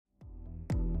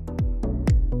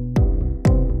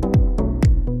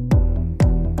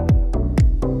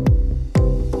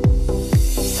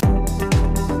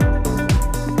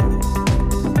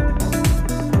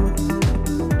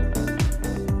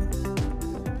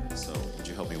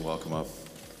welcome up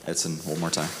Edson one more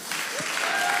time.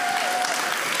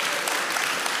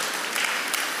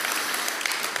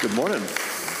 Good morning.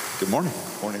 Good morning.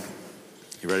 Morning.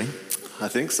 You ready? I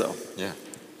think so. Yeah.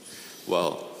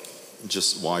 Well,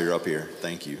 just while you're up here,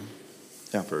 thank you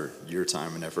for your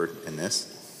time and effort in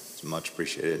this. It's much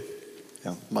appreciated.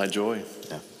 Yeah, my joy.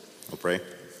 Yeah. We'll pray.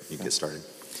 You can get started.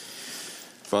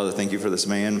 Father, thank you for this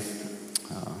man.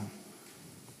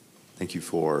 Thank you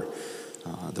for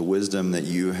the wisdom that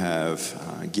you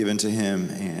have given to him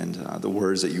and the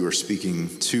words that you are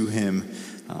speaking to him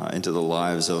into the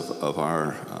lives of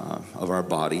our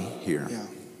body here. Yeah.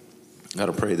 God,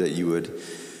 I pray that you would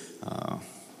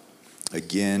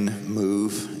again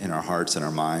move in our hearts and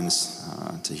our minds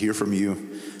to hear from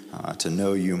you, to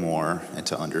know you more, and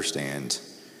to understand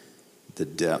the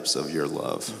depths of your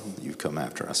love that you've come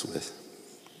after us with.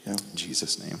 Yeah. In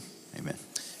Jesus' name, amen.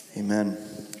 Amen.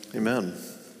 Amen.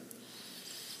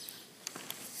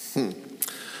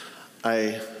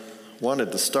 I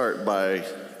wanted to start by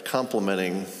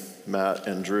complimenting Matt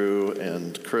and Drew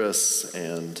and Chris,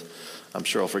 and I'm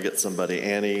sure I'll forget somebody,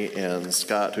 Annie and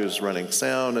Scott, who's running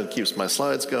sound and keeps my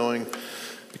slides going,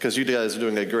 because you guys are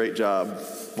doing a great job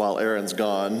while Aaron's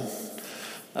gone.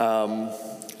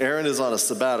 Aaron is on a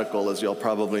sabbatical, as you'll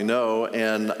probably know,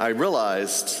 and I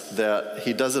realized that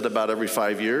he does it about every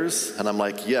 5 years, and I'm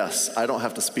like, yes, I don't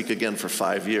have to speak again for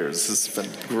 5 years. This has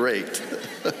been great.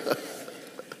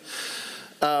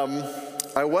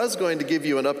 I was going to give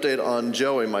you an update on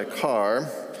Joey, my car,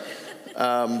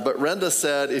 but Renda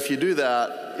said if you do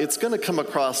that, it's going to come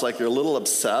across like you're a little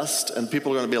obsessed, and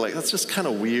people are going to be like, that's just kind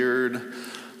of weird.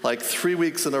 Like 3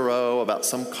 weeks in a row about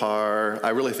some car. I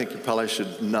really think you probably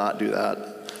should not do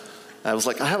that. I was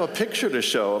like, I have a picture to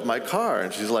show of my car.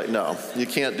 And she's like, no, you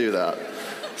can't do that.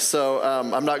 So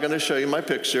I'm not going to show you my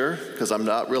picture because I'm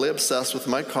not really obsessed with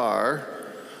my car.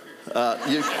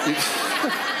 You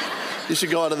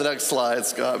should go on to the next slide,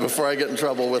 Scott, before I get in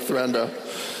trouble with Renda.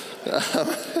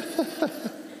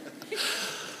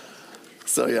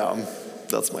 So yeah,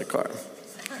 that's my car.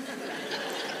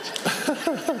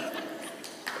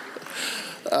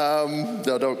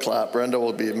 No, don't clap. Brenda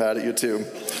will be mad at you too.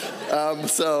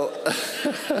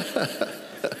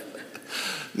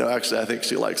 No, actually, I think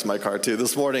she likes my car too.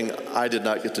 This morning, I did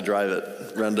not get to drive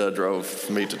it. Brenda drove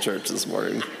me to church this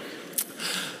morning.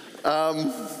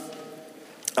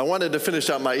 I wanted to finish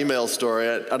out my email story.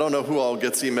 I don't know who all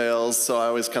gets emails, so I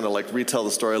always kind of like retell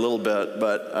the story a little bit.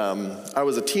 But I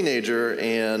was a teenager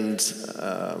and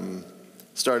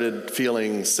started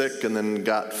feeling sick and then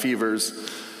got fevers.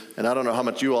 And I don't know how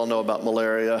much you all know about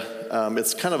malaria.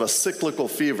 It's kind of a cyclical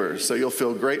fever. So you'll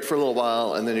feel great for a little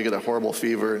while, and then you get a horrible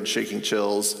fever and shaking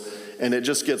chills. And it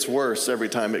just gets worse every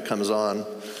time it comes on.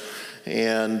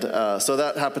 And so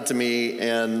that happened to me,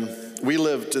 and we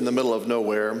lived in the middle of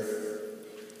nowhere.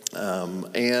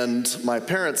 And my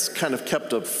parents kind of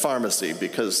kept a pharmacy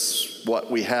because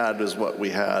what we had is what we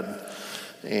had.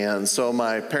 And so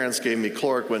my parents gave me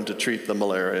chloroquine to treat the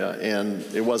malaria, and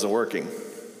it wasn't working.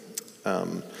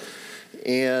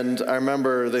 And I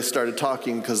remember they started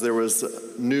talking because there was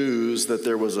news that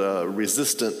there was a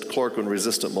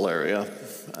chloroquine-resistant malaria.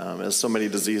 As so many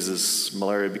diseases,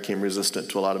 malaria became resistant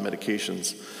to a lot of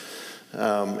medications.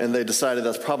 And they decided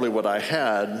that's probably what I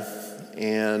had.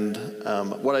 And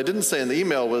what I didn't say in the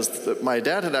email was that my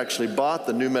dad had actually bought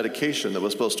the new medication that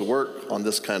was supposed to work on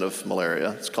this kind of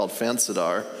malaria. It's called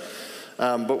Fansidar.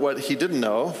 But what he didn't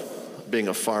know, being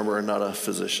a farmer and not a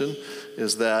physician,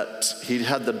 is that he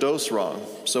had the dose wrong.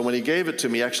 So when he gave it to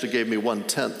me, he actually gave me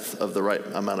 1/10 of the right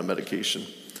amount of medication.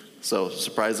 So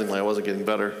surprisingly, I wasn't getting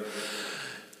better.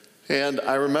 And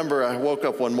I remember I woke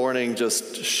up one morning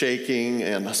just shaking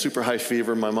and a super high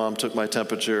fever. My mom took my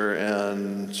temperature,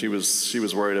 and she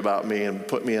was worried about me and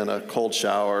put me in a cold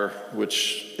shower,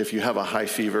 which if you have a high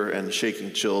fever and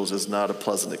shaking chills is not a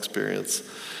pleasant experience.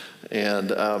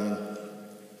 And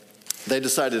they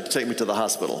decided to take me to the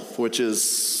hospital, which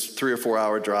is 3 or 4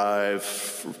 hour drive,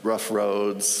 rough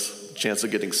roads, chance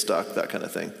of getting stuck, that kind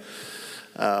of thing.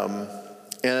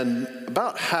 And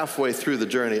about halfway through the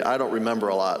journey, I don't remember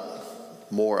a lot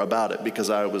more about it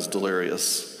because I was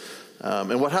delirious.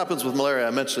 And what happens with malaria, I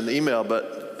mentioned in the email,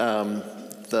 but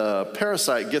the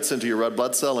parasite gets into your red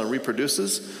blood cell and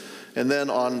reproduces. And then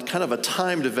on kind of a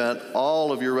timed event,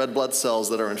 all of your red blood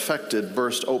cells that are infected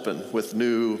burst open with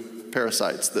new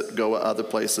parasites that go other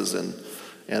places and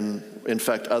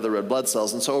infect other red blood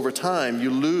cells. And so over time, you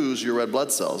lose your red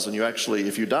blood cells. And you actually,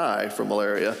 if you die from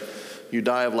malaria, you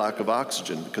die of lack of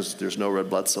oxygen because there's no red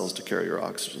blood cells to carry your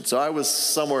oxygen. So I was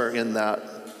somewhere in that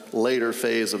later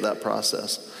phase of that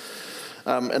process.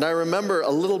 And I remember a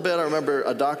little bit. I remember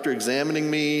a doctor examining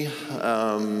me.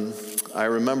 I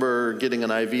remember getting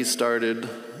an IV started.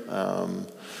 And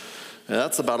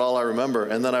that's about all I remember.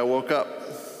 And then I woke up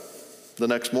the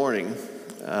next morning,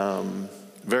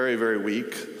 very, very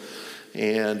weak.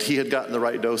 And he had gotten the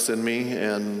right dose in me,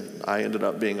 and I ended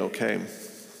up being okay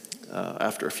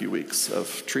after a few weeks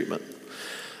of treatment.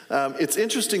 It's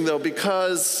interesting, though,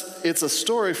 because it's a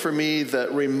story for me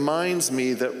that reminds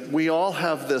me that we all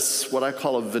have this, what I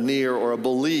call a veneer or a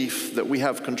belief that we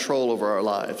have control over our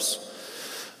lives.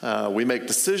 We make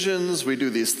decisions, we do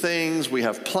these things, we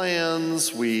have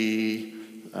plans, we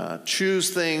choose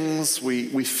things,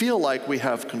 we feel like we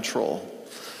have control.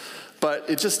 But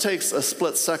it just takes a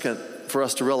split second for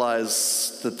us to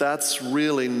realize that that's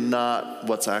really not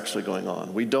what's actually going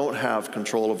on. We don't have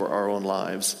control over our own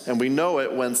lives, and we know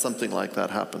it when something like that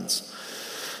happens.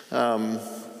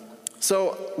 So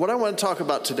what I want to talk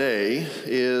about today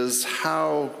is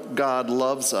how God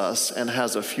loves us and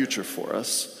has a future for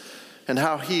us, and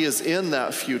how he is in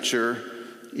that future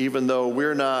even though we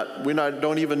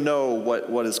don't even know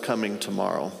what is coming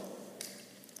tomorrow.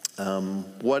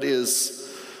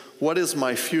 What does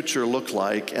my future look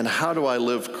like, and how do I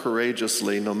live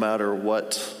courageously no matter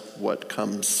what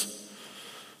comes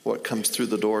through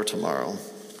the door tomorrow?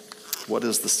 What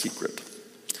is the secret?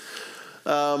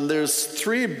 There's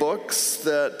 3 books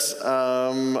that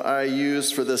I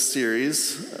used for this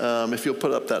series. If you'll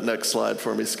put up that next slide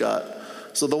for me, Scott.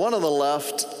 So the one on the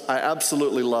left, I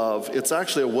absolutely love. It's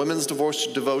actually a women's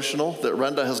devotional that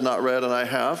Renda has not read and I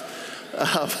have.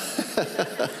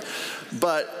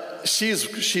 But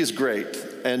she's great,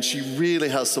 and she really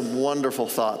has some wonderful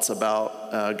thoughts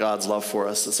about God's love for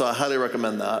us. So I highly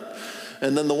recommend that.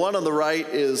 And then the one on the right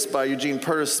is by Eugene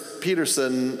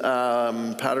Peterson.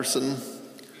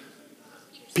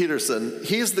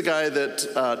 He's the guy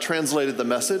that translated the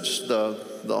Message,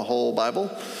 the whole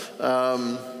Bible.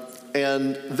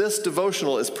 And this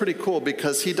devotional is pretty cool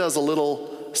because he does a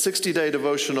little 60-day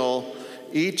devotional.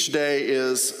 Each day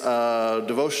is a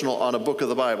devotional on a book of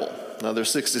the Bible. Now,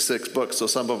 there's 66 books, so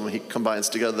some of them he combines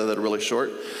together that are really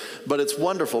short. But it's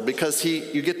wonderful because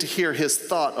you get to hear his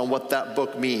thought on what that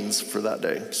book means for that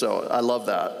day. So I love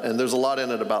that. And there's a lot in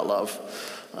it about love.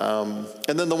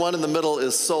 And then the one in the middle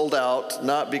is Sold Out,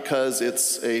 not because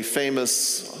it's a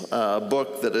famous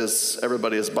book that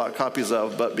everybody has bought copies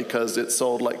of, but because it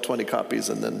sold like 20 copies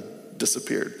and then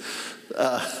disappeared.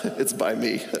 It's by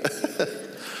me.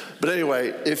 But anyway,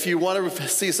 if you want to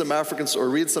see some or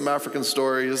read some African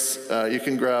stories, you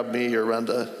can grab me or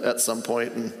Renda at some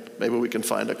point, and maybe we can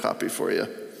find a copy for you.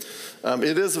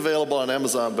 It is available on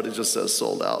Amazon, but it just says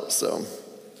Sold Out, so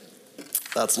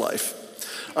that's life.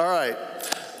 All right.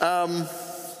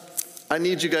 I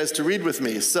need you guys to read with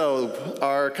me. So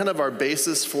our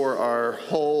basis for our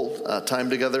whole time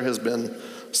together has been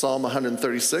Psalm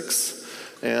 136.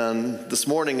 And this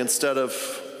morning, instead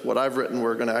of what I've written,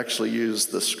 we're going to actually use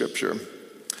the scripture.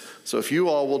 So if you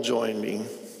all will join me,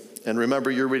 and remember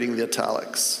you're reading the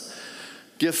italics.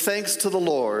 Give thanks to the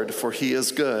Lord, for he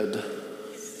is good.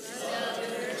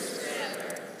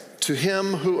 To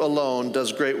him who alone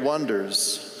does great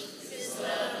wonders,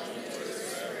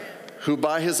 who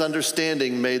by his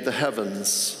understanding made the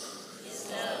heavens,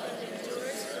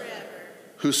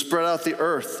 who spread out the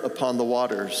earth upon the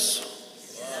waters.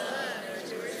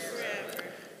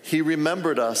 He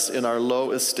remembered us in our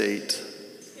low estate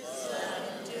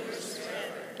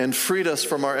and freed us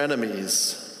from our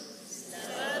enemies.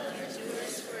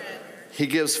 He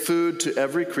gives food to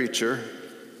every creature.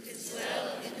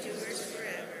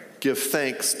 Give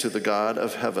thanks to the God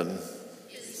of heaven.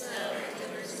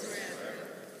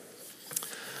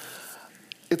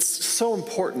 It's so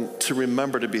important to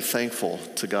remember to be thankful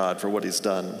to God for what he's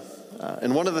done.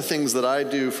 And one of the things that I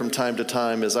do from time to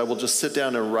time is I will just sit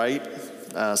down and write.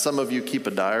 Some of you keep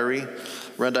a diary.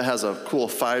 Renda has a cool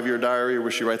 5-year diary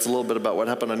where she writes a little bit about what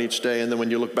happened on each day, and then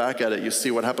when you look back at it, you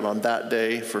see what happened on that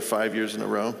day for 5 years in a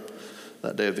row,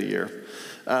 that day of the year.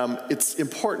 It's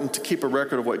important to keep a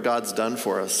record of what God's done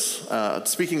for us.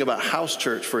 Speaking about house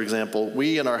church, for example,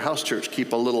 we in our house church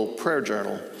keep a little prayer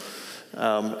journal.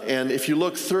 And if you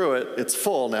look through it, it's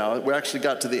full now. We actually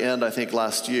got to the end, I think,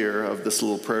 last year of this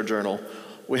little prayer journal.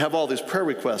 We have all these prayer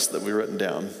requests that we've written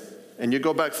down. And you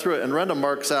go back through it, and Renda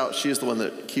marks out, she's the one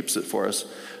that keeps it for us.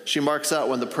 She marks out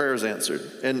when the prayer is answered.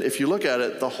 And if you look at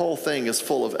it, the whole thing is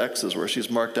full of X's where she's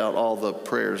marked out all the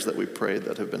prayers that we prayed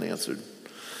that have been answered.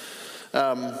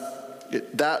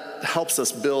 That helps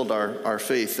us build our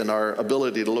faith and our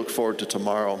ability to look forward to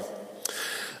tomorrow.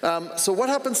 So what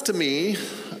happens to me,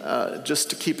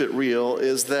 just to keep it real,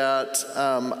 is that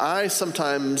I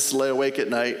sometimes lay awake at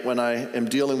night when I am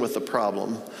dealing with a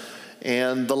problem.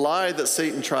 And the lie that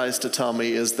Satan tries to tell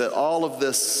me is that all of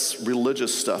this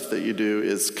religious stuff that you do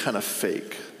is kind of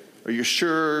fake. Are you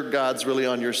sure God's really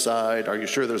on your side? Are you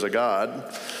sure there's a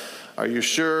God? Are you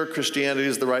sure Christianity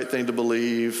is the right thing to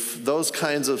believe? Those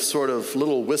kinds of sort of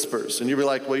little whispers. And you'd be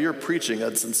like, well, you're preaching,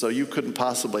 Edson, so you couldn't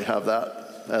possibly have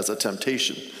that as a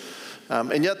temptation.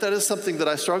 And yet that is something that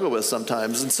I struggle with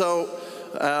sometimes. And so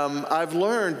I've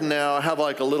learned now, I have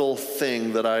like a little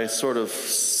thing that I sort of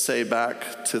say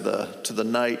back to the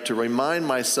night to remind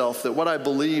myself that what I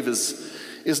believe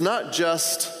is not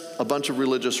just a bunch of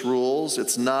religious rules.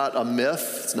 It's not a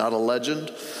myth. It's not a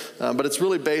legend. But it's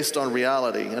really based on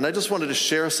reality. And I just wanted to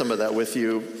share some of that with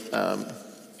you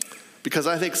because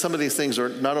I think some of these things are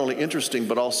not only interesting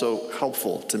but also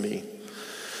helpful to me.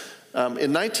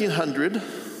 In 1900,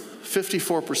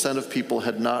 54% of people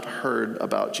had not heard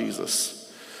about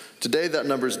Jesus. Today, that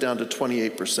number is down to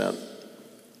 28%,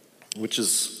 which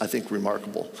is, I think,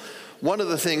 remarkable. One of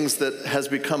the things that has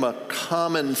become a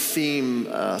common theme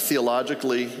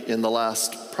theologically in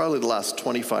probably the last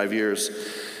 25 years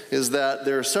is that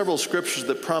there are several scriptures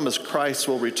that promise Christ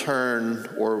will return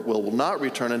or will not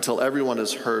return until everyone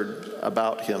has heard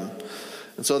about him.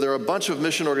 And so there are a bunch of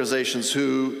mission organizations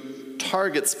who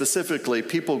target specifically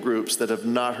people groups that have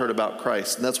not heard about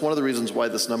Christ. And that's one of the reasons why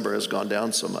this number has gone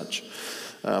down so much.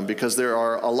 Because there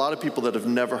are a lot of people that have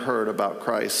never heard about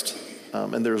Christ.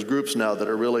 And there's groups now that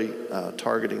are really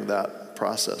targeting that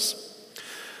process.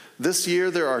 This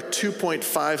year, there are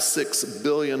 2.56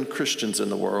 billion Christians in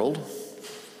the world.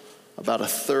 About a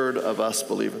third of us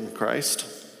believe in Christ,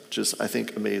 which is, I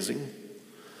think, amazing.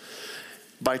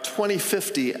 By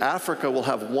 2050, Africa will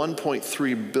have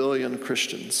 1.3 billion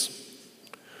Christians.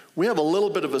 We have a little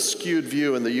bit of a skewed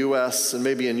view in the U.S. and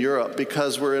maybe in Europe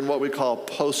because we're in what we call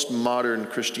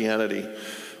postmodern Christianity,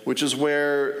 which is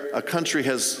where a country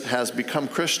has become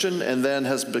Christian and then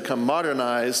has become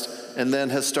modernized and then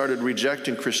has started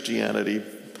rejecting Christianity,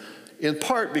 in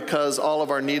part because all of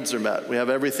our needs are met. We have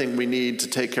everything we need to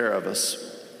take care of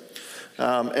us.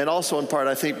 And also in part,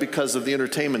 I think, because of the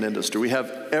entertainment industry. We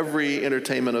have every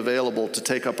entertainment available to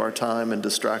take up our time and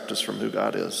distract us from who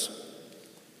God is.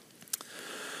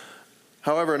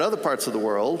 However, in other parts of the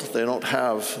world, they don't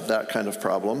have that kind of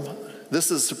problem. This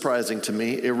is surprising to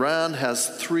me. Iran has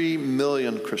 3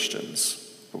 million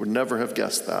Christians. I would never have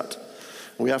guessed that.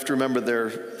 We have to remember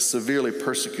they're severely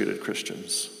persecuted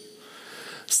Christians.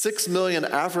 6 million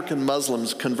African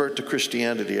Muslims convert to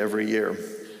Christianity every year.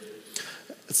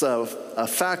 It's a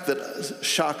fact that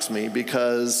shocks me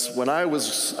because when I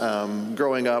was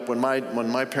growing up, when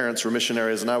my parents were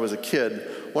missionaries and I was a kid,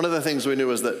 one of the things we knew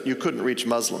was that you couldn't reach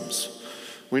Muslims.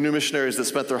 We knew missionaries that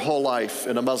spent their whole life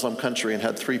in a Muslim country and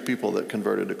had 3 people that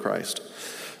converted to Christ.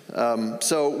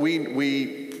 So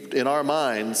we, in our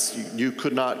minds, you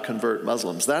could not convert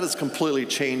Muslims. That has completely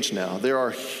changed now. There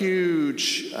are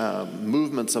huge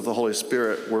movements of the Holy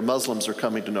Spirit where Muslims are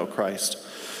coming to know Christ.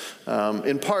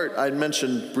 In part, I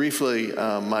mentioned briefly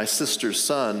my sister's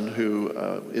son, who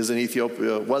was in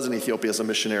Ethiopia as a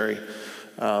missionary,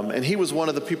 and he was one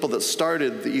of the people that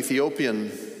started the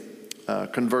Ethiopian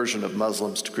conversion of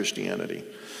Muslims to Christianity,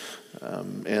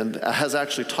 and has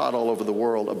actually taught all over the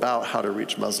world about how to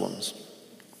reach Muslims.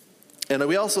 And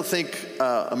we also think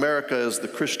America is the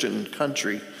Christian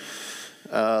country.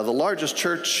 The largest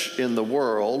church in the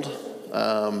world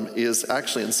is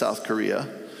actually in South Korea.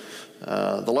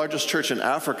 The largest church in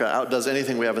Africa outdoes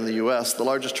anything we have in the U.S. The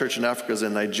largest church in Africa is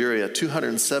in Nigeria.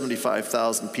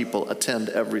 275,000 people attend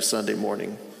every Sunday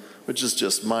morning, which is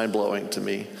just mind-blowing to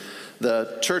me.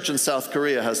 The church in South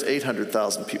Korea has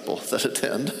 800,000 people that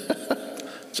attend,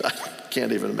 which I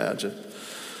can't even imagine.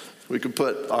 We could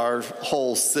put our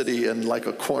whole city in like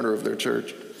a corner of their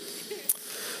church.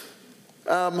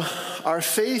 Our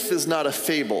faith is not a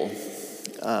fable.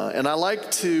 And I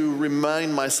like to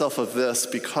remind myself of this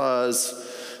because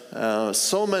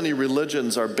so many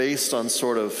religions are based on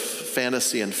sort of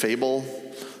fantasy and fable,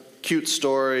 cute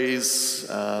stories,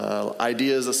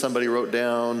 ideas that somebody wrote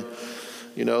down.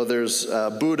 You know, there's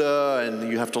Buddha,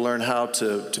 and you have to learn how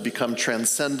to become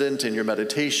transcendent in your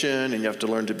meditation, and you have to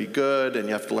learn to be good, and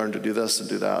you have to learn to do this and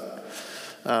do that.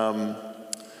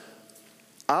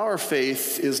 Our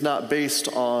faith is not based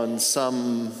on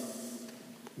some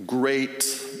great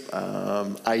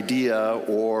idea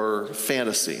or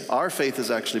fantasy. Our faith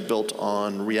is actually built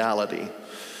on reality.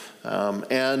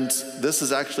 And this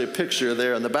is actually a picture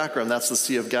there in the background. That's the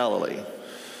Sea of Galilee.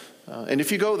 And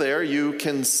if you go there, you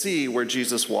can see where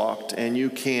Jesus walked, and you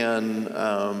can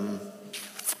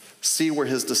see where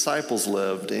his disciples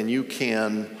lived, and you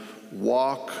can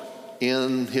walk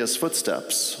in his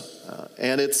footsteps.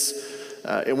 And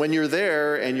when you're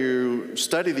there and you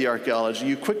study the archaeology,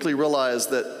 you quickly realize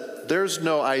that there's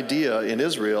no idea in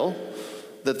Israel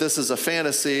that this is a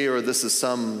fantasy or this is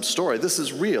some story. This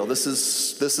is real. This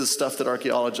is stuff that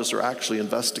archaeologists are actually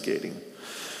investigating.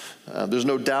 There's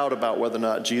no doubt about whether or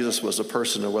not Jesus was a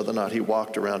person or whether or not he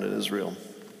walked around in Israel.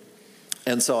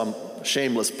 And so I'm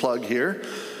shameless plug here.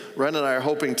 Ren and I are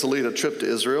hoping to lead a trip to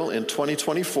Israel in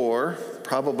 2024,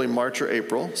 probably March or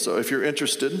April. So if you're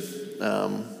interested,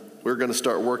 we're going to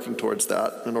start working towards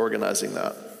that and organizing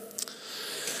that.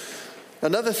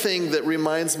 Another thing that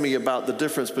reminds me about the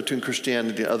difference between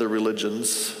Christianity and other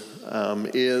religions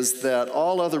is that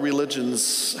all other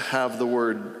religions have the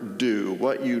word do,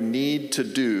 what you need to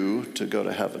do to go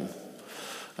to heaven.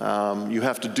 You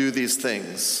have to do these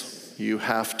things. You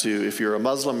have to, if you're a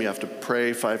Muslim, you have to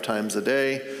pray 5 times a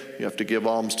day. You have to give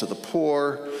alms to the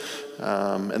poor.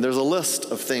 And there's a list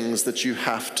of things that you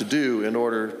have to do in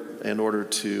order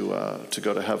to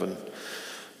go to heaven.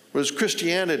 Whereas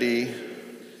Christianity,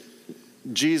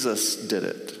 Jesus did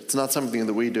it. It's not something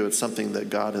that we do. It's something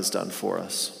that God has done for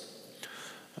us.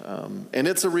 And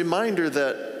it's a reminder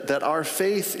that our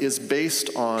faith is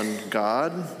based on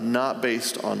God, not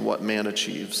based on what man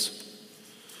achieves.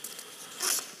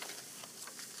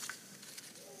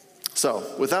 So,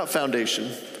 without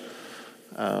foundation,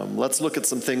 let's look at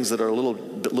some things that are a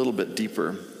little bit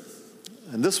deeper.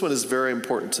 And this one is very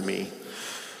important to me.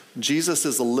 Jesus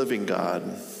is a living God,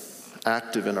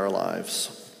 active in our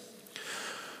lives.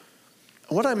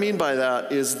 What I mean by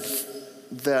that is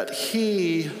that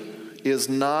he is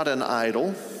not an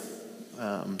idol.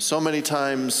 So many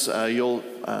times you'll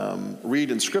read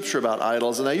in Scripture about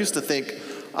idols, and I used to think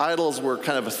idols were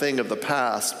kind of a thing of the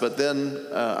past, but then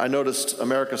I noticed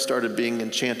America started being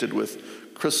enchanted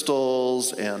with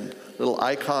crystals and little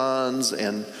icons,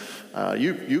 and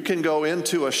you can go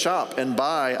into a shop and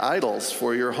buy idols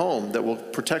for your home that will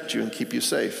protect you and keep you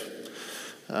safe.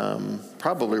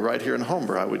 Probably right here in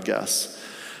Homer, I would guess.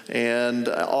 And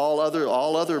all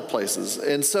other places.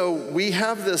 And so we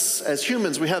have this, as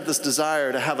humans, we have this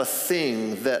desire to have a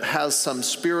thing that has some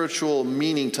spiritual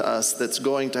meaning to us that's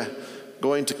going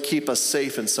to keep us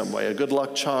safe in some way, a good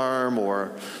luck charm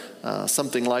or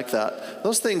something like that.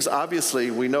 Those things,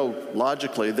 obviously, we know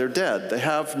logically, they're dead. They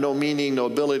have no meaning, no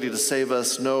ability to save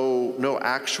us, no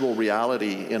actual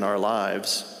reality in our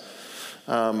lives.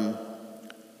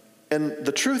 And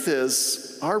the truth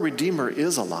is, our Redeemer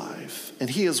is alive, and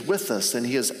he is with us, and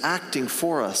he is acting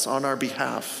for us on our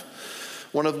behalf.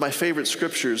 One of my favorite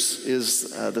scriptures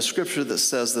is the scripture that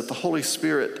says that the Holy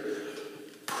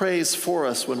Spirit prays for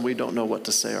us when we don't know what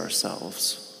to say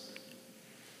ourselves.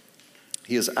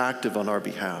 He is active on our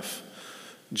behalf.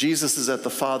 Jesus is at the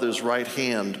Father's right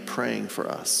hand praying for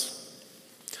us.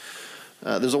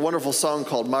 There's a wonderful song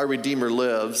called My Redeemer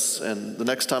Lives, and the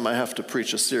next time I have to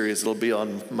preach a series, it'll be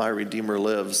on My Redeemer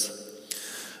Lives.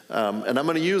 And I'm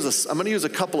going to use a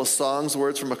couple of songs,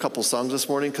 words from a couple of songs this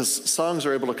morning, because songs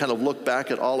are able to kind of look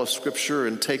back at all of Scripture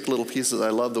and take little pieces. I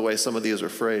love the way some of these are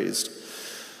phrased.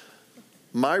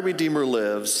 My Redeemer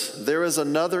lives. There is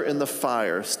another in the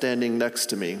fire standing next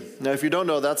to me. Now, if you don't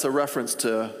know, that's a reference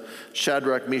to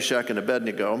Shadrach, Meshach, and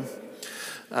Abednego.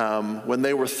 When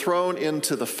they were thrown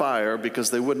into the fire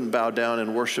because they wouldn't bow down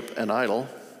and worship an idol.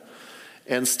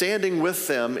 And standing with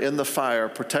them in the fire,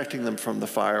 protecting them from the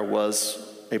fire, was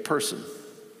a person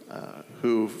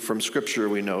who, from Scripture,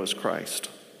 we know is Christ.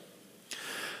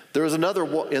 There is another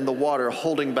in the water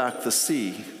holding back the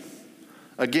sea.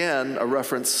 Again, a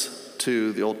reference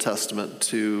to the Old Testament,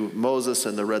 to Moses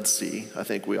and the Red Sea. I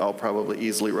think we all probably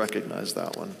easily recognize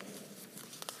that one.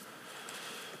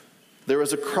 There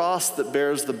is a cross that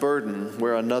bears the burden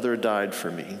where another died for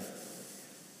me.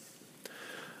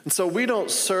 And so we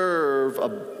don't serve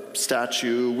a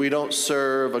statue. We don't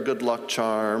serve a good luck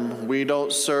charm. We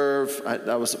don't serve.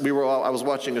 I was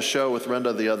watching a show with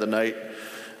Renda the other night,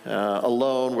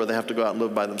 Alone, where they have to go out and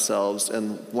live by themselves.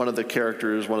 And one of the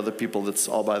characters, one of the people that's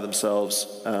all by themselves,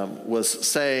 was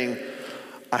saying,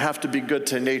 "I have to be good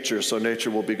to nature, so nature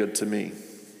will be good to me."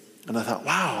 And I thought,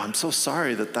 wow, I'm so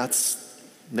sorry that's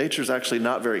nature's actually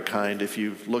not very kind if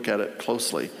you look at it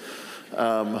closely.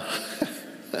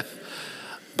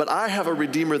 But I have a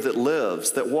Redeemer that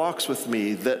lives, that walks with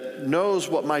me, that knows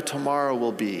what my tomorrow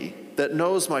will be, that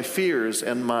knows my fears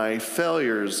and my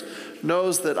failures,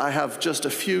 knows that I have just a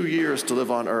few years to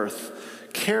live on earth,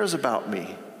 cares about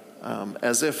me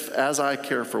as I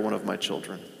care for one of my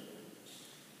children.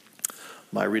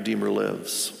 My Redeemer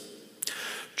lives.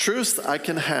 Truth I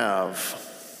can have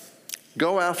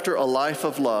Go after a life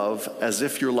of love as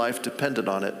if your life depended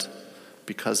on it,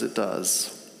 because it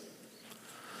does.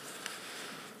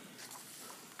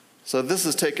 So this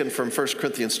is taken from 1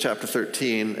 Corinthians chapter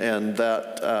 13, and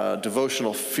that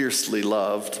devotional, Fiercely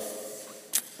Loved.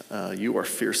 You are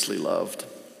fiercely loved.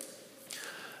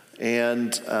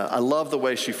 And I love the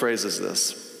way she phrases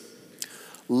this.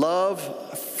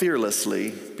 Love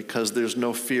fearlessly because there's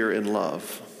no fear in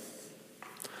love.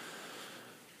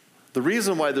 The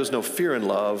reason why there's no fear in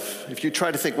love, if you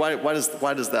try to think, why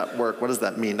does that work? What does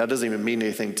that mean? That doesn't even mean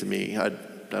anything to me. I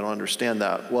don't understand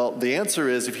that. Well, the answer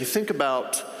is, if you think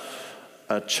about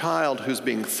a child who's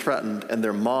being threatened and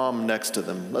their mom next to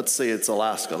them, let's say it's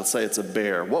Alaska, let's say it's a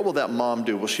bear, what will that mom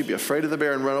do? Will she be afraid of the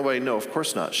bear and run away? No, of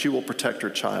course not. She will protect her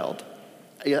child,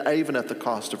 even at the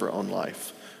cost of her own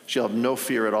life. She'll have no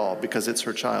fear at all because it's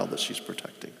her child that she's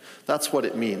protecting. That's what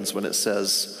it means when it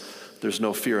says there's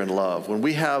no fear in love. When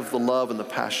we have the love and the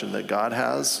passion that God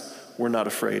has, we're not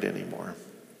afraid anymore.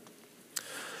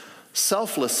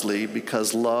 Selflessly,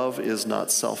 because love is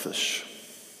not selfish.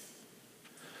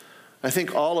 I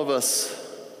think all of us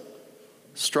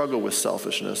struggle with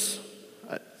selfishness.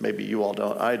 Maybe you all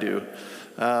don't, I do.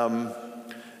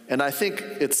 And I think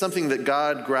it's something that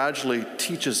God gradually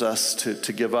teaches us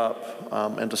to give up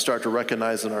and to start to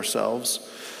recognize in ourselves.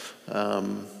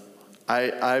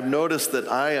 I've noticed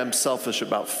that I am selfish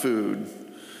about food.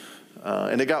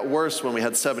 And it got worse when we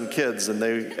had 7 kids and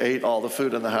they ate all the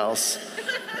food in the house.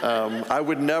 I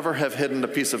would never have hidden a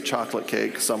piece of chocolate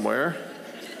cake somewhere.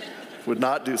 Would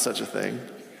not do such a thing.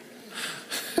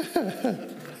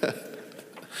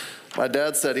 My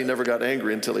dad said he never got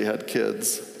angry until he had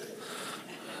kids.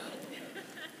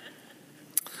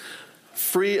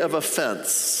 Free of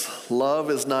offense. Love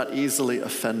is not easily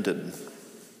offended.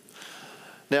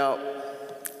 Now,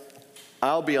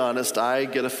 I'll be honest, I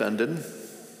get offended.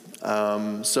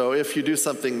 So if you do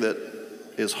something that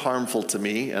is harmful to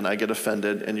me and I get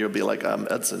offended, and you'll be like,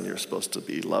 Edson, you're supposed to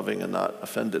be loving and not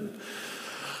offended.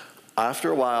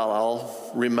 After a while,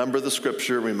 I'll remember the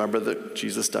scripture, remember that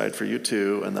Jesus died for you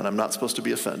too, and then I'm not supposed to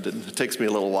be offended. It takes me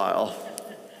a little while.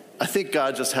 I think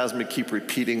God just has me keep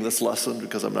repeating this lesson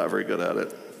because I'm not very good at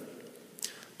it.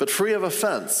 But free of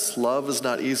offense, love is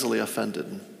not easily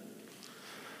offended.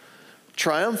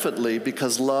 Triumphantly,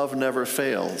 because love never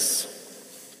fails.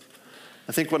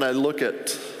 I think when I look at,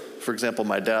 for example,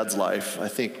 my dad's life, I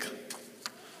think,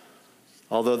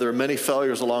 although there are many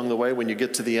failures along the way, when you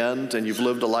get to the end and you've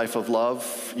lived a life of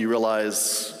love, you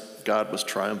realize God was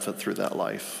triumphant through that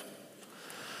life.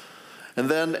 And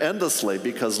then endlessly,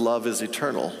 because love is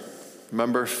eternal.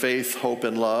 Remember, faith, hope,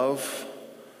 and love.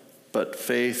 But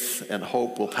faith and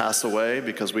hope will pass away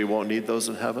because we won't need those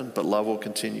in heaven, but love will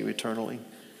continue eternally.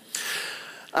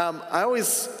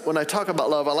 When I talk about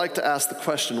love, I like to ask the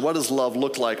question, what does love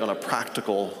look like from a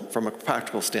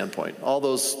practical standpoint? All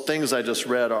those things I just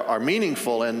read are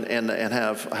meaningful and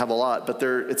have a lot, but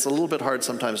it's a little bit hard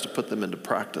sometimes to put them into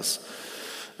practice.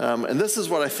 And this is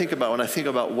what I think about when I think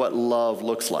about what love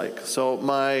looks like. So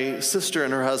my sister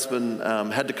and her husband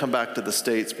had to come back to the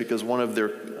States because one of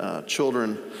their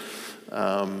children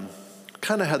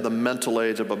kind of had the mental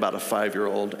age of about a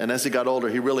 5-year-old. And as he got older,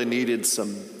 he really needed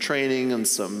some training and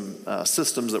some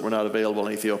systems that were not available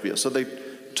in Ethiopia. So they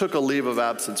took a leave of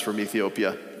absence from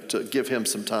Ethiopia to give him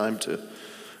some time to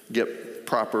get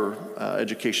proper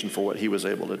education for what he was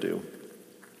able to do.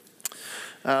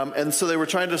 And so they were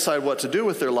trying to decide what to do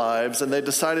with their lives, and they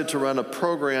decided to run a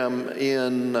program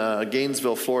in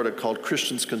Gainesville, Florida, called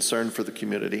Christians Concerned for the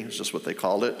Community. It's just what they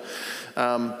called it.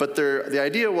 But the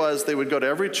idea was they would go to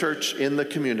every church in the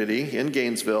community in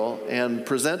Gainesville and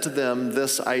present to them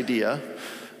this idea.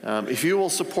 If you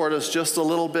will support us just a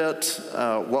little bit,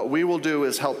 what we will do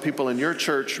is help people in your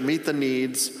church meet the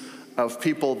needs of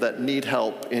people that need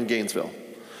help in Gainesville.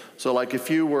 So like if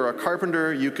you were a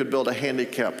carpenter, you could build a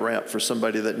handicap ramp for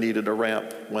somebody that needed a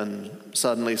ramp when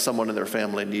suddenly someone in their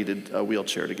family needed a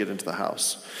wheelchair to get into the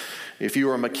house. If you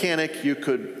were a mechanic, you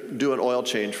could do an oil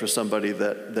change for somebody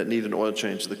that needed an oil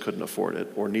change that couldn't afford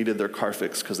it, or needed their car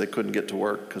fixed because they couldn't get to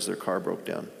work because their car broke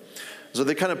down. So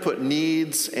they kind of put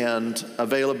needs and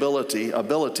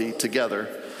ability together.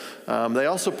 They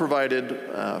also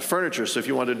provided furniture. So if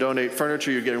you wanted to donate furniture,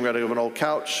 you're getting rid of an old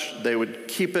couch, they would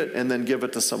keep it and then give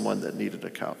it to someone that needed a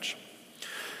couch.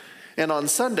 And on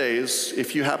Sundays,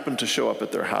 if you happened to show up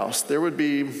at their house, there would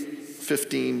be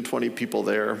 15, 20 people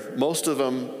there. Most of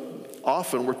them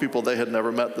often were people they had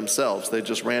never met themselves. They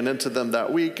just ran into them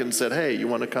that week and said, hey, you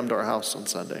want to come to our house on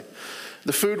Sunday?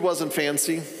 The food wasn't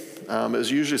fancy. It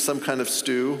was usually some kind of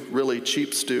stew, really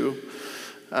cheap stew.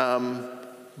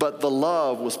 But the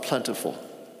love was plentiful.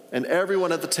 And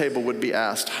everyone at the table would be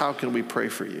asked, how can we pray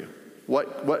for you?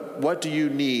 What do you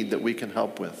need that we can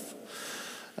help with?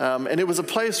 And it was a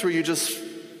place where you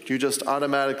just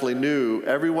automatically knew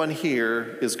everyone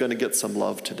here is going to get some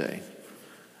love today.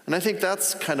 And I think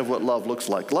that's kind of what love looks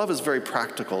like. Love is very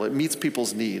practical. It meets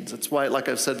people's needs. That's why, like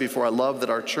I've said before, I love that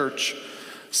our church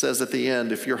says at the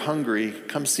end, if you're hungry,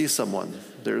 come see someone.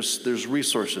 There's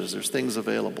resources, there's things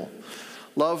available.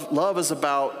 Love is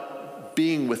about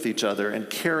being with each other and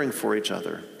caring for each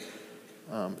other,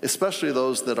 especially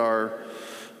those that are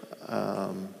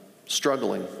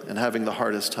struggling and having the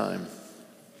hardest time.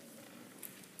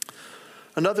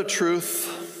 Another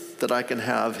truth that I can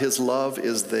have, his love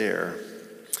is there.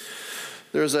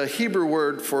 There's a Hebrew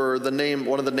word for the name,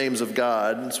 one of the names of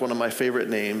God. It's one of my favorite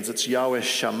names. It's Yahweh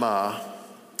Shammah.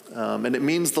 And it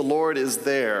means the Lord is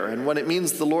there. And when it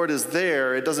means the Lord is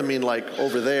there, it doesn't mean like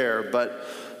over there, but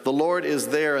the Lord is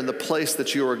there in the place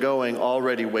that you are going,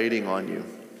 already waiting on you.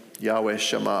 Yahweh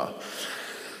Shammah.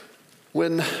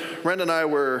 When Ren and I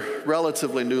were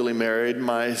relatively newly married,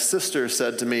 my sister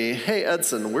said to me, hey,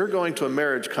 Edson, we're going to a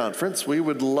marriage conference. We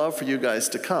would love for you guys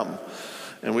to come.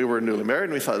 And we were newly married,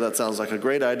 and we thought that sounds like a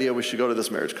great idea. We should go to this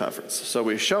marriage conference. So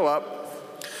we show up.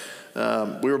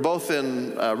 We were both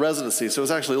in residency, so it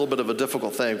was actually a little bit of a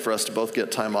difficult thing for us to both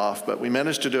get time off. But we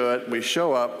managed to do it. We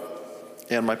show up,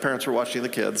 and my parents were watching the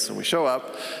kids. And we show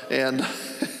up, and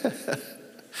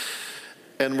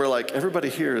and we're like, everybody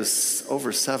here is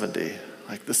over 70.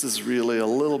 Like, this is really a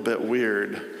little bit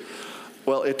weird.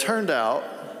 Well, it turned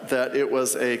out that it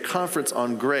was a conference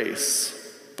on grace.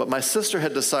 But my sister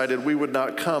had decided we would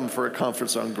not come for a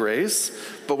conference on grace,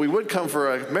 but we would come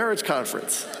for a marriage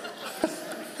conference.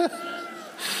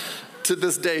 To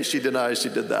this day, she denies she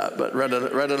did that, but Ren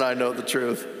and I know the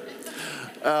truth.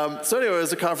 So anyway, it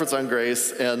was a conference on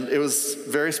grace, and it was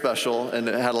very special, and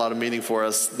it had a lot of meaning for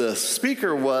us. The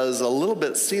speaker was a little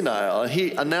bit senile.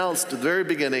 He announced at the very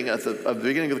beginning, at the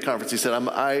beginning of the conference, he said,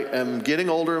 I am getting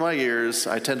older in my years.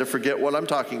 I tend to forget what I'm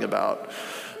talking about.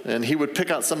 And he would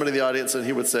pick out somebody in the audience and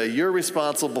he would say, you're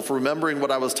responsible for remembering what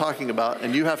I was talking about,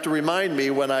 and you have to remind me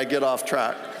when I get off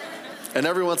track. And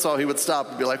every once in a while he would stop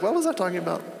and be like, what was I talking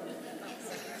about?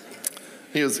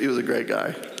 He was a great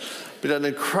guy. He had an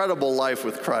incredible life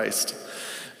with Christ.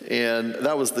 And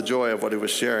that was the joy of what he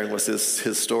was sharing, was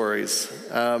his stories.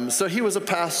 So he was a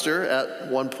pastor at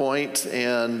one point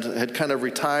and had kind of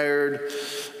retired.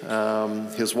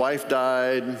 His wife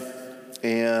died.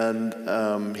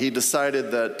 And he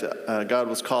decided that God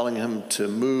was calling him to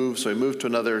move, so he moved to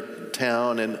another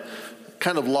town and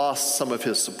kind of lost some of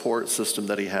his support system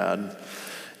that he had.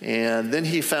 And then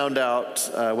he found out,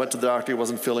 went to the doctor, he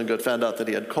wasn't feeling good, found out that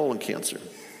he had colon cancer.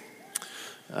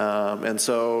 And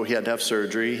so he had to have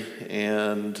surgery,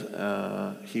 and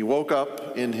he woke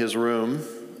up in his room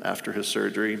after his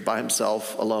surgery by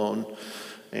himself, alone.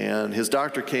 And his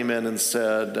doctor came in and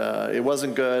said, it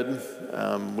wasn't good.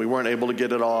 We weren't able to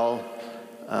get it all.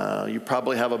 You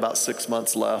probably have about 6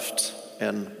 months left,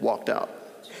 and walked out.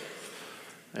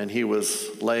 And he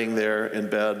was laying there in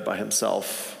bed by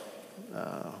himself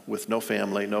with no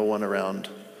family, no one around.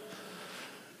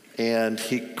 And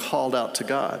he called out to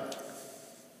God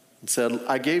and said,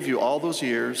 I gave you all those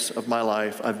years of my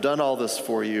life. I've done all this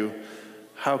for you.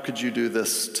 How could you do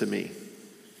this to me?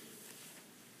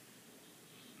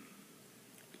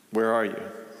 Where are you?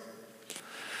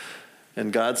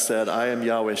 And God said, I am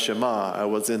Yahweh Shammah. I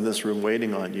was in this room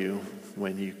waiting on you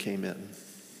when you came in.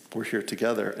 We're here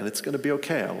together, and it's going to be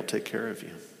okay. I will take care of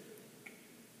you.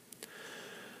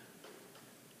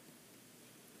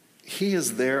 He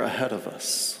is there ahead of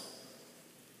us.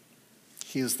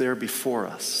 He is there before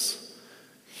us.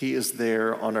 He is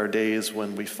there on our days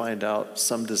when we find out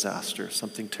some disaster,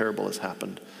 something terrible has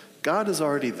happened. God is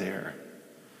already there.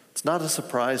 It's not a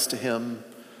surprise to him.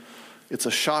 It's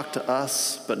a shock to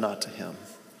us, but not to him.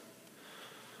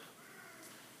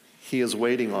 He is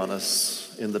waiting on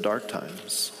us in the dark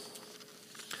times.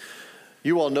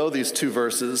 You all know these two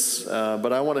verses,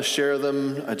 but I want to share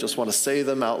them. I just want to say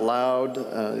them out loud.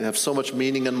 They have so much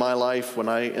meaning in my life when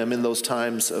I am in those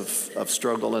times of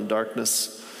struggle and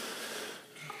darkness.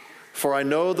 For I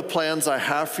know the plans I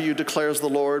have for you, declares the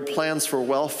Lord, plans for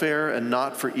welfare and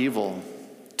not for evil,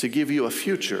 to give you a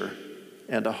future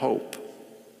and a hope.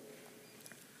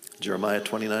 Jeremiah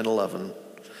 29:11.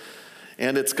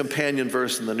 And its companion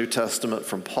verse in the New Testament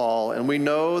from Paul. And we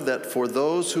know that for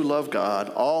those who love God,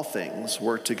 all things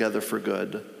work together for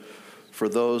good, for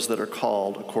those that are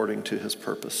called according to his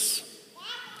purpose.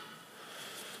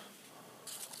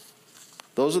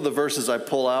 Those are the verses I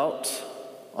pull out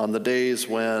on the days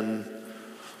when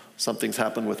something's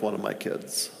happened with one of my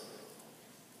kids.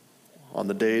 On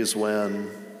the days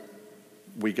when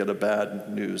we get a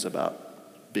bad news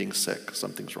about being sick.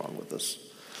 Something's wrong with us.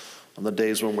 On the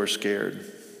days when we're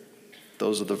scared,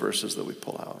 those are the verses that we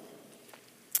pull out.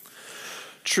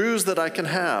 Truths that I can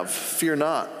have, fear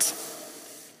not.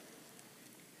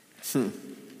 So I'm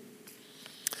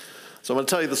going to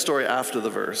tell you the story after the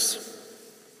verse,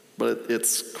 but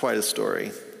it's quite a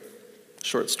story.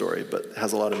 Short story, but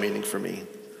has a lot of meaning for me.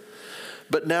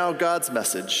 But now God's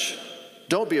message.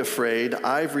 Don't be afraid.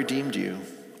 I've redeemed you.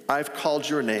 I've called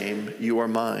your name. You are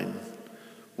mine.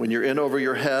 When you're in over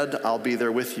your head, I'll be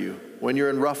there with you. When you're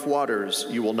in rough waters,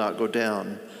 you will not go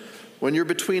down. When you're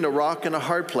between a rock and a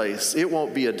hard place, it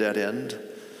won't be a dead end,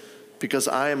 because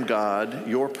I am God,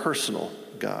 your personal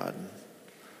God,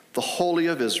 the Holy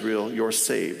of Israel, your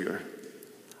Savior.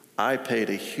 I paid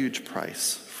a huge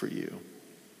price for you.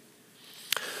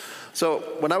 So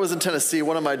when I was in Tennessee,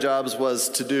 one of my jobs was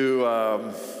to do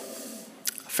a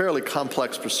fairly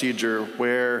complex procedure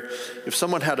where if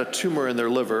someone had a tumor in their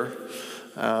liver,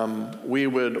 we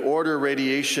would order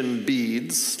radiation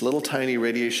beads, little tiny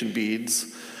radiation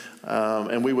beads,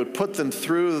 and we would put them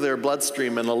through their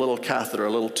bloodstream in a little catheter,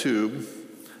 a little tube,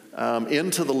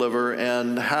 into the liver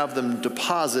and have them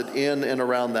deposit in and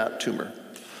around that tumor.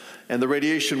 And the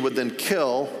radiation would then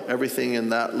kill everything in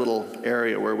that little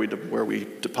area where we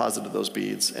deposited those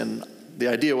beads. And the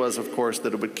idea was, of course,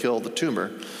 that it would kill the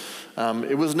tumor.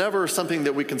 It was never something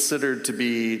that we considered to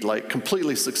be like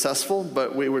completely successful,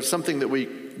 but we were something that we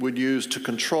would use to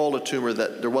control a tumor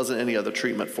that there wasn't any other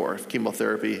treatment for if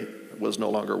chemotherapy was no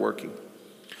longer working.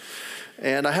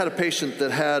 And I had a patient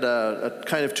that had a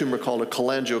kind of tumor called a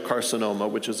cholangiocarcinoma,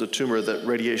 which is a tumor that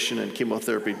radiation and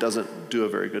chemotherapy doesn't do a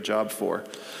very good job for.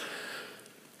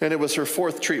 And it was her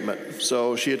fourth treatment.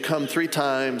 So she had come 3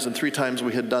 times, and 3 times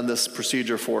we had done this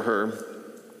procedure for her.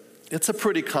 It's a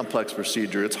pretty complex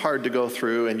procedure. It's hard to go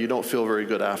through, and you don't feel very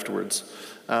good afterwards.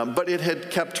 But it had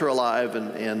kept her alive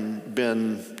and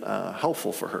been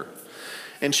helpful for her.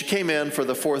 And she came in for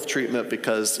the 4th treatment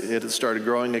because it had started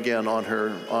growing again on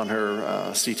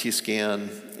her CT scan.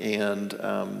 And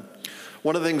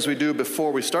one of the things we do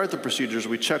before we start the procedures,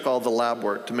 we check all the lab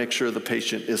work to make sure the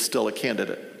patient is still a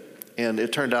candidate. And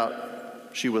it turned out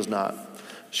she was not.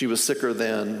 She was sicker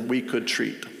than we could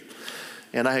treat.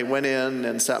 And I went in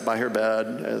and sat by her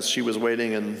bed as she was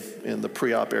waiting in the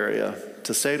pre-op area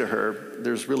to say to her,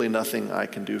 there's really nothing I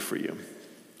can do for you.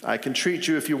 I can treat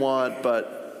you if you want,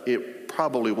 but it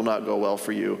probably will not go well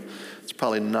for you. It's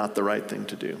probably not the right thing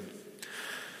to do.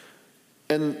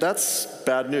 And that's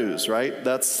bad news, right?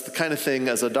 That's the kind of thing,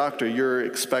 as a doctor, you're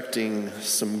expecting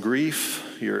some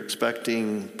grief, you're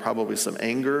expecting probably some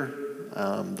anger,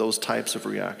 those types of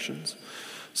reactions,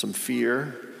 some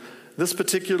fear. This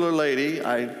particular lady,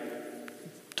 I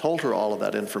told her all of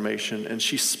that information, and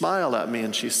she smiled at me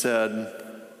and she said,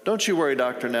 don't you worry,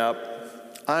 Dr. Knapp,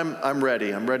 I'm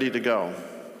ready. I'm ready to go.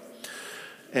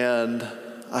 And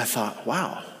I thought,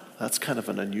 wow, that's kind of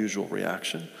an unusual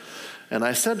reaction. And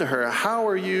I said to her, how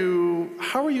are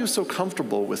you so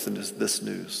comfortable with this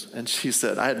news? And she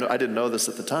said, I didn't know this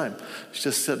at the time. She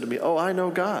just said to me, oh, I know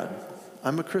God.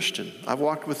 I'm a Christian. I've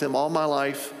walked with him all my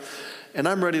life, and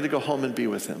I'm ready to go home and be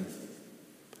with him.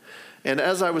 And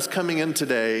as I was coming in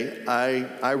today,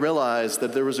 I realized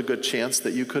that there was a good chance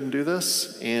that you couldn't do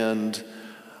this, and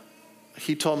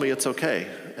he told me it's okay,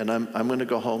 and I'm going to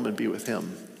go home and be with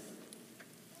him.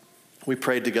 We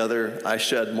prayed together. I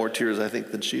shed more tears, I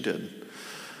think, than she did.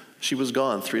 She was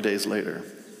gone 3 days later.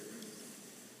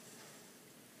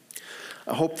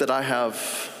 I hope that I have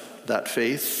that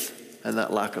faith and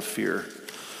that lack of fear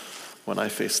when I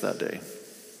face that day.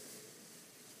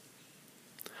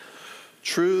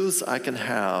 Truths I can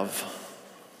have.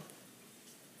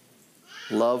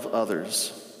 Love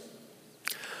others.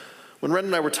 When Ren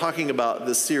and I were talking about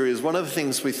this series, one of the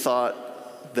things we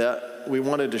thought that we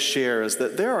wanted to share is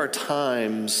that there are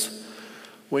times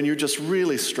when you're just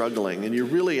really struggling and you're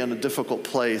really in a difficult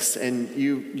place and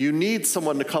you need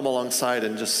someone to come alongside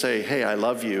and just say, hey, I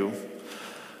love you.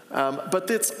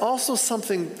 But it's also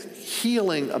something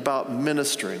healing about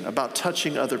ministering, about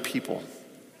touching other people.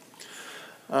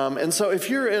 And so if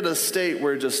you're in a state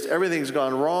where just everything's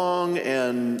gone wrong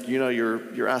and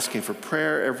you're asking for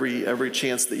prayer every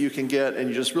chance that you can get and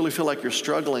you just really feel like you're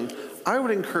struggling, I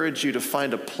would encourage you to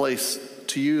find a place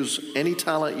to use any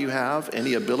talent you have,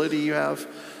 any ability you have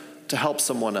to help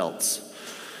someone else.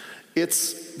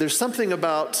 There's something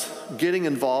about getting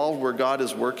involved where God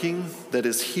is working that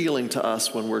is healing to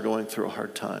us when we're going through a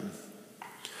hard time.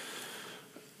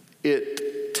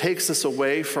 It takes us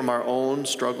away from our own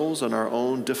struggles and our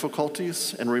own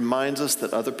difficulties and reminds us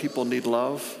that other people need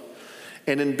love.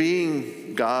 And in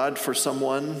being God for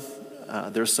someone,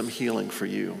 there's some healing for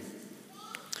you.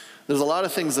 There's a lot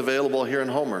of things available here in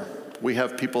Homer. We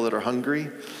have people that are hungry.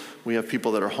 We have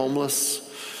people that are homeless.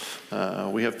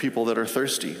 We have people that are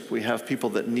thirsty. We have people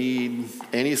that need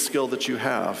any skill that you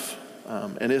have.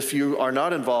 And if you are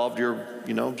not involved,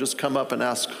 just come up and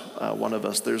ask one of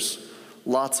us. There's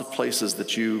lots of places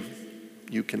that you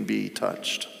can be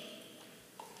touched.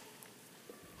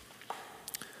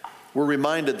 We're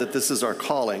reminded that this is our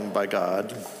calling by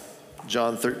God.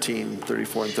 John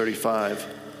 13:34 and 35.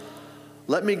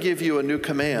 Let me give you a new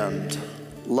command.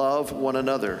 Love one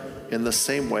another in the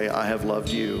same way I have loved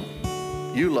you.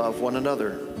 You love one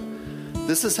another.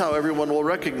 This is how everyone will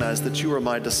recognize that you are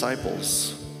my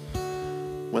disciples,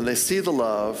 when they see the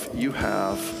love you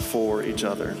have for each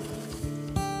other.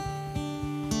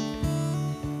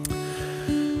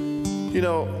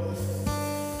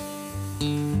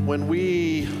 When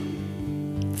we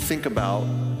think about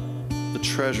the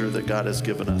treasure that God has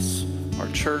given us, our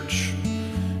church,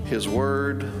 His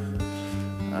Word,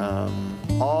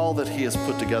 all that He has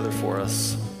put together for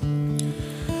us,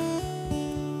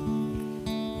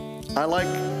 I like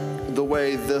the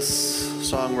way this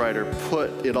songwriter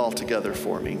put it all together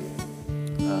for me,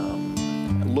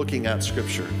 looking at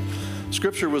Scripture.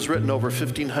 Scripture was written over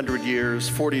 1,500 years,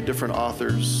 40 different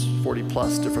authors, 40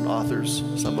 plus different authors.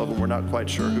 Some of them we're not quite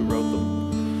sure who wrote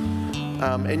them.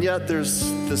 And yet there's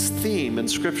this theme in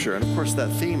Scripture, and of course that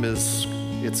theme it's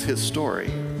His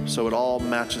story. So it all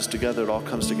matches together, it all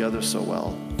comes together so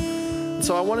well. And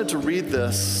so I wanted to read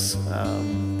this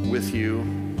with you,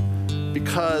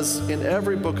 because in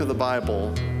every book of the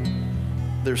Bible,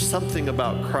 there's something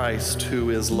about Christ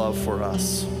who is love for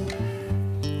us.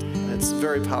 It's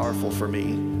very powerful for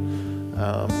me.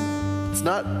 It's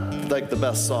not like the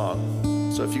best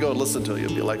song. So if you go and listen to it,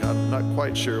 you'll be like, I'm not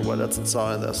quite sure what Edson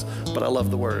saw in this, but I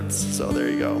love the words. So there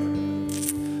you go.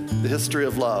 The history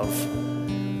of love.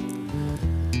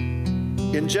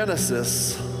 In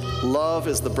Genesis, love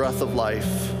is the breath of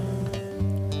life.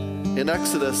 In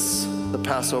Exodus, the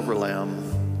Passover lamb.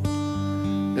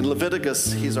 In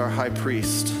Leviticus, He's our high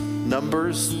priest.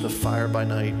 Numbers, the fire by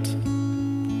night.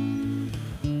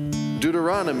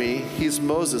 Deuteronomy, He's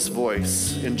Moses'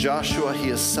 voice. In Joshua, He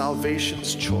is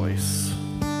salvation's choice.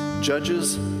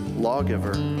 Judges,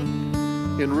 lawgiver.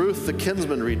 In Ruth, the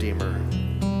kinsman redeemer.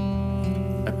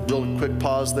 A real quick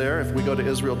pause there. If we go to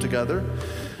Israel together,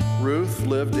 Ruth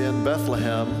lived in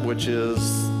Bethlehem, which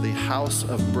is the house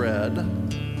of bread,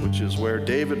 which is where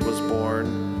David was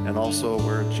born and also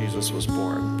where Jesus was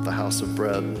born, the house of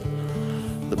bread,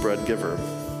 the bread giver.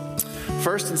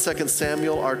 1 and 2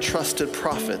 Samuel, our trusted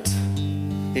prophet.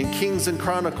 In Kings and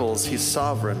Chronicles, He's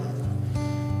sovereign.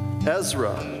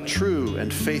 Ezra, true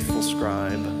and faithful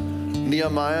scribe.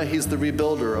 Nehemiah, He's the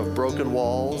rebuilder of broken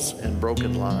walls and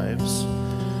broken lives.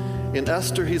 In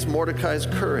Esther, He's Mordecai's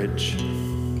courage.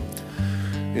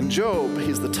 In Job,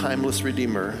 He's the timeless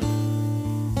redeemer.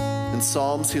 In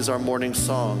Psalms, He's our morning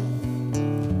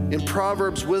song. In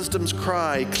Proverbs, wisdom's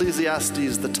cry.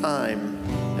 Ecclesiastes, the time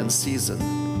and season.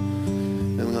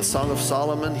 In the Song of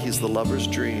Solomon, He's the lover's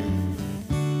dream.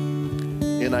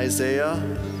 In Isaiah,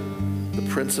 the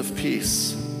Prince of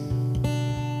Peace.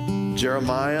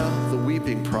 Jeremiah, the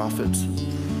weeping prophet.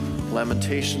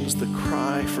 Lamentations, the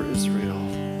cry for Israel.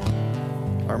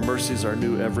 Our mercies are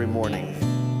new every morning.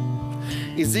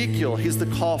 Ezekiel, He's the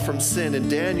call from sin. And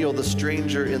Daniel, the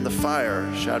stranger in the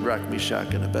fire. Shadrach,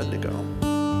 Meshach, and Abednego.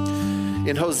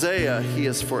 In Hosea, He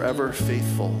is forever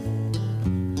faithful.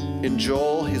 In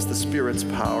Joel, He's the Spirit's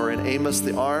power. In Amos,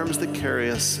 the arms that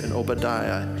carry us. In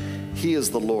Obadiah, He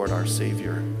is the Lord our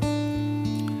Savior.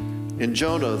 In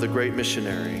Jonah, the great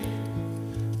missionary.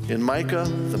 In Micah,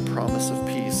 the promise of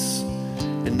peace.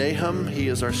 In Nahum, He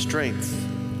is our strength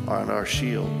and our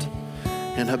shield.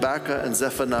 In Habakkuk and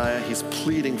Zephaniah, He's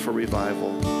pleading for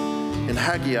revival. In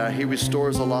Haggai, He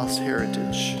restores a lost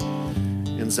heritage.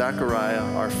 In Zechariah,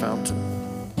 our fountain.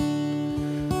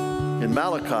 In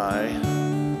Malachi,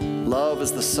 love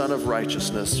is the Son of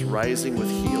righteousness, rising with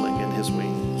healing in His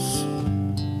wings.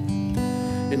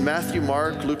 In Matthew,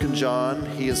 Mark, Luke, and John,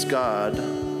 He is God,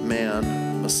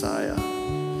 man, Messiah.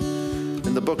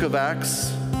 In the book of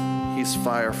Acts, He's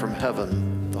fire from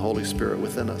heaven, the Holy Spirit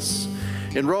within us.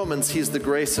 In Romans, He's the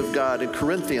grace of God. In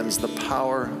Corinthians, the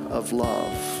power of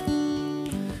love.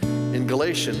 In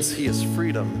Galatians, He is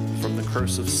freedom from the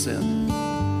curse of sin.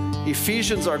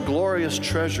 Ephesians, our glorious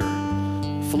treasure.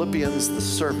 Philippians, the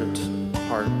servant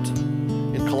heart.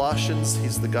 In Colossians,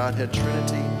 He's the Godhead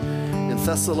Trinity. In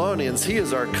Thessalonians, He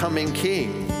is our coming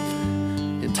King.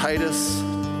 In Titus,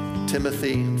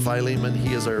 Timothy, and Philemon,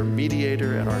 He is our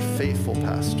mediator and our faithful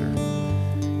pastor.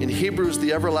 In Hebrews,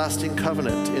 the everlasting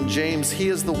covenant. In James, He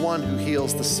is the one who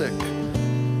heals the sick.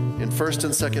 In In 1st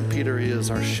and 2nd Peter, he is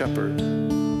our shepherd.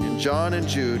 In John and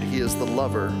Jude, he is the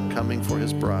lover coming for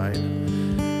his bride.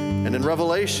 And in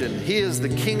Revelation, he is the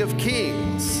King of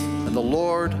kings and the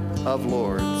Lord of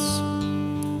lords.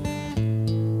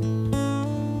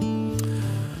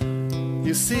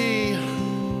 You see,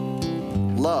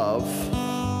 love,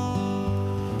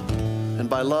 and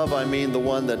by love I mean the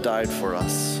one that died for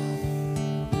us,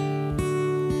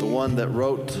 the one that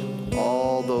wrote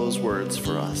all those words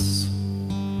for us.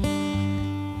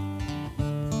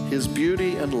 His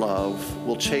beauty and love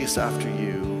will chase after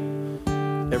you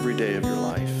every day of your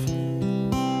life.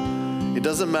 It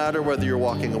doesn't matter whether you're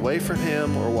walking away from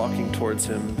him or walking towards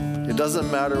him. It doesn't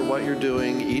matter what you're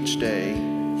doing each day.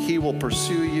 He will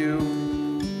pursue you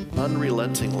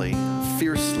unrelentingly,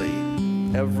 fiercely,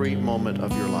 every moment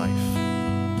of your life.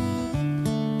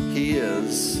 He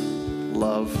is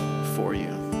love for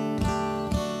you.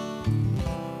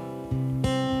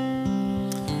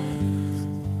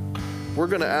 We're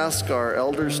going to ask our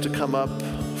elders to come up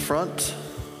front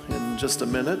in just a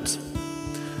minute.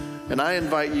 And I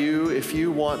invite you, if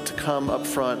you want to come up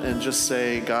front and just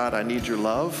say, God, I need your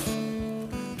love.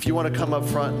 If you want to come up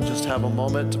front and just have a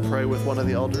moment to pray with one of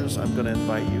the elders, I'm going to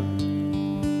invite you.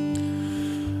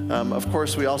 Of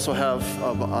course, we also have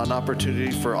an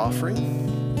opportunity for offering.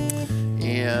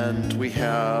 And we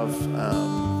have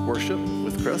worship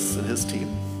with Chris and his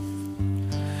team.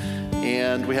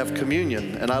 And we have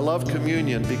communion. And I love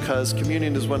communion because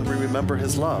communion is when we remember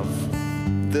his love.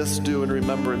 This do in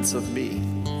remembrance of me,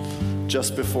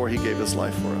 just before he gave his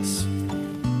life for us.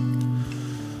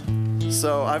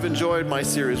 So I've enjoyed my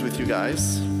series with you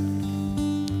guys.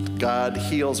 God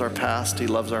heals our past. He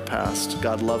loves our past.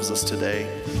 God loves us today.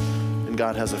 And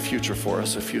God has a future for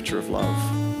us, a future of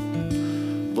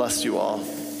love. Bless you all.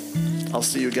 I'll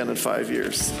see you again in 5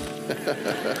 years.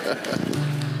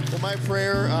 Well, my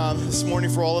prayer this morning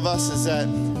for all of us is that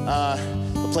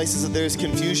the places that there's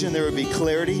confusion, there would be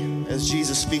clarity as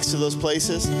Jesus speaks to those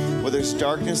places. Where there's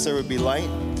darkness, there would be light.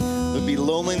 There would be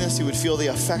loneliness. You would feel the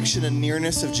affection and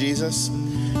nearness of Jesus.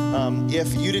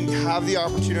 If you didn't have the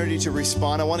opportunity to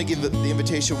respond, I want to give the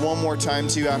invitation one more time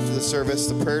to you after the service.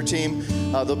 The prayer team,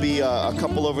 there'll be a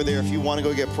couple over there if you want to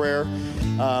go get prayer.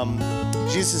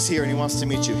 Jesus is here and he wants to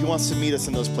meet you. He wants to meet us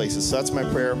in those places. So that's my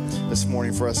prayer this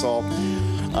morning for us all.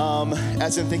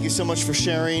 Edson, thank you so much for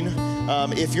sharing.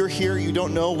 If you're here, you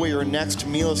don't know where your next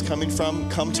meal is coming from,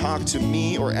 come talk to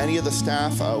me or any of the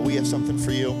staff. We have something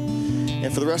for you.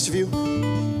 And for the rest of you,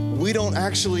 we don't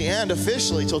actually end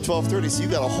officially till 12:30, so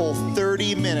you've got a whole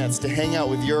 30 minutes to hang out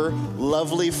with your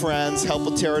lovely friends, help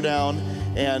with tear down,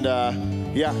 and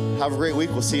have a great week.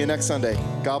 We'll see you next Sunday.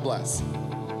 God bless.